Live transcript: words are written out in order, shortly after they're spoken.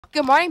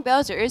Good morning,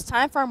 Belzer. It's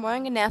time for our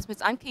morning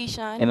announcements. I'm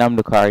Keyshawn. And I'm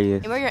Dacarius.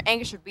 And we're your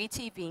anchors for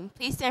BTV.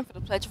 Please stand for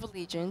the Pledge of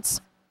Allegiance.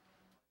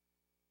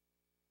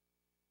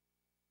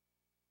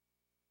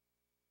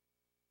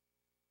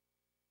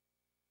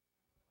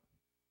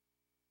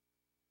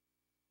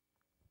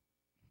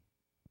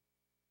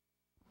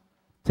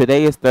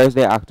 Today is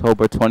Thursday,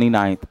 October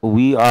 29th.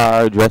 We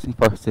are dressing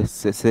for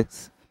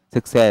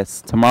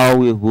success.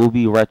 Tomorrow will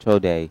be Retro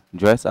Day.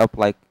 Dress up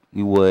like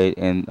you would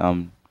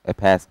in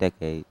past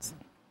decades.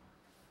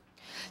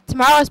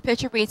 Tomorrow is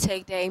Picture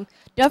Retake Day.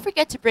 Don't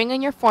forget to bring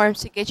in your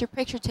forms to get your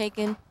picture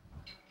taken.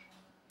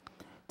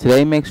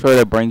 Today, make sure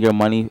to bring your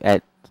money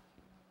at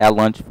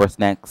lunch for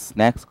snacks.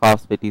 Snacks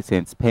cost 50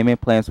 cents.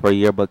 Payment plans for a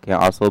yearbook can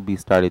also be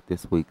started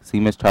this week. See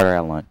Miss Charter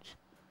at lunch.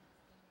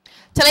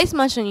 Today's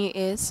munch menu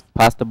is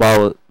pasta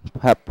bowl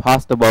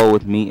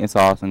with meat and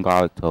sauce and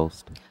garlic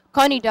toast.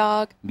 coney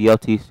dog,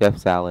 BLT chef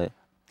salad,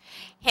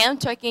 ham,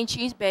 turkey, and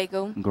cheese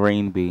bagel,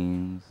 green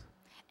beans,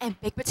 and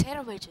baked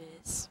potato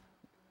wedges.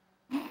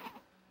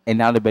 And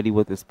now to Betty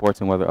with the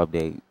sports and weather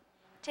update.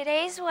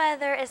 Today's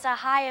weather is a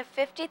high of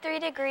 53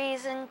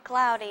 degrees and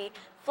cloudy.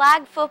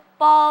 Flag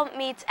football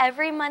meets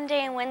every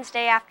Monday and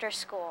Wednesday after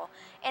school.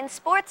 In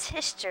sports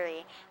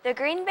history, the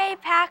Green Bay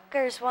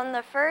Packers won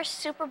the first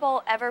Super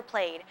Bowl ever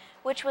played,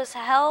 which was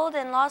held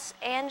in Los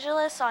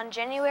Angeles on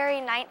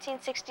January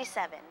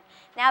 1967.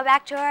 Now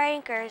back to our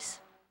anchors.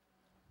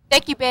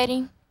 Thank you,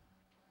 Betty.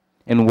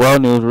 In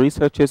world news,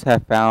 researchers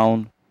have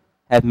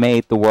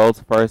made the world's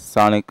first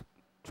sonic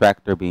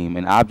tractor beam,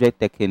 an object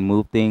that can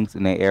move things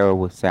in the air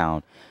with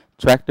sound.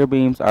 Tractor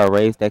beams are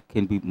rays that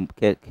can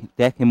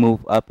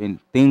move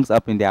things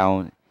up and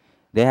down.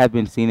 They have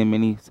been seen in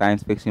many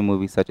science fiction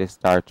movies such as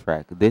Star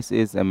Trek. This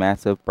is a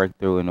massive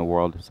breakthrough in the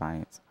world of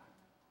science.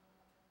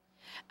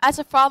 As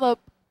a follow-up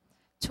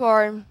to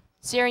our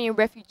Syrian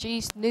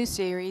refugees news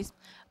series,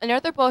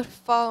 another boat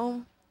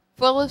full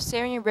of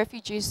Syrian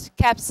refugees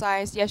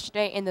capsized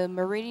yesterday in the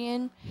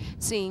Mediterranean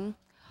Sea.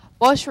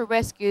 Boats were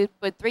rescued,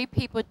 but 3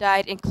 people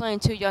died, including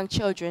 2 young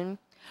children.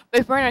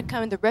 With winter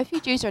coming, the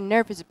refugees are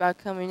nervous about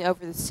coming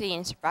over the sea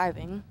and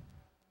surviving.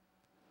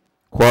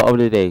 Quote of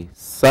the day: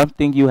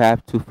 something you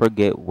have to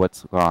forget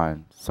what's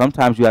gone.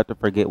 Sometimes you have to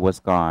forget what's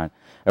gone.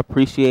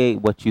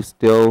 Appreciate what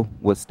still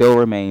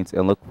remains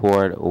and look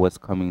forward to what's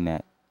coming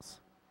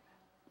next.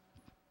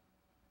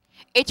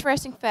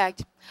 Interesting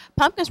fact: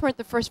 pumpkins weren't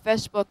the first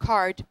vegetable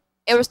carved.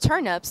 It was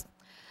turnips.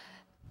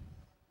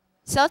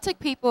 Celtic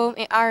people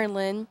in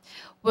Ireland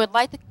would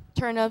light the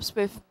turnips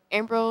with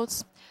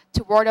emeralds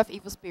to ward off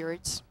evil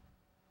spirits.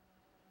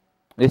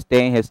 This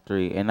day in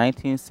history: in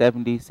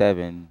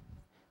 1977,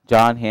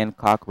 John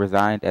Hancock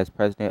resigned as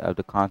president of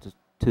the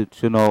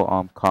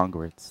Constitutional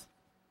Congress.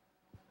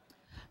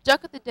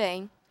 Joke of the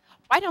day: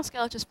 why don't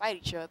skeletons fight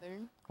each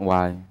other?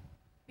 Why?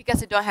 Because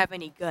they don't have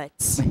any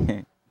guts.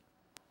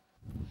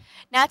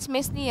 Now to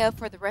Miss Nia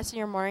for the rest of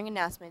your morning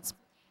announcements.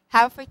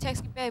 Have a free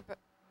text day,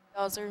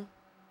 Belzer.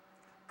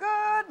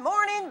 Good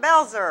morning,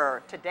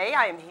 Belzer. Today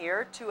I am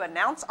here to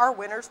announce our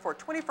winners for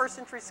 21st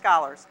Century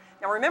Scholars.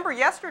 Now remember,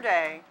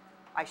 yesterday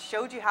I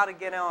showed you how to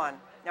get on.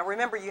 Now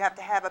remember, you have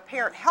to have a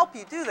parent help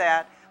you do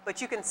that, but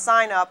you can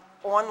sign up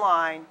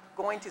online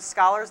going to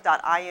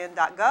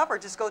scholars.in.gov or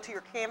just go to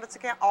your Canvas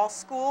account, all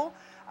school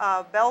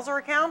Belzer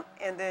account,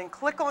 and then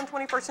click on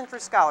 21st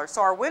Century Scholars.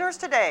 So our winners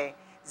today: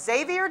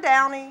 Xavier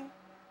Downey,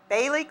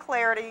 Bailey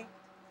Clarity,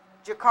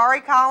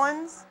 Jakari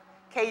Collins,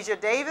 Kasia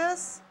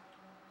Davis,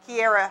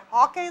 Kiera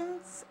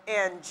Hawkins,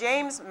 and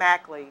James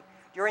Mackley.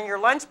 During your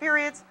lunch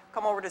periods,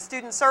 come over to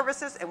Student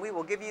Services and we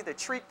will give you the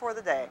treat for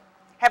the day.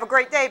 Have a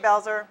great day,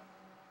 Belzer.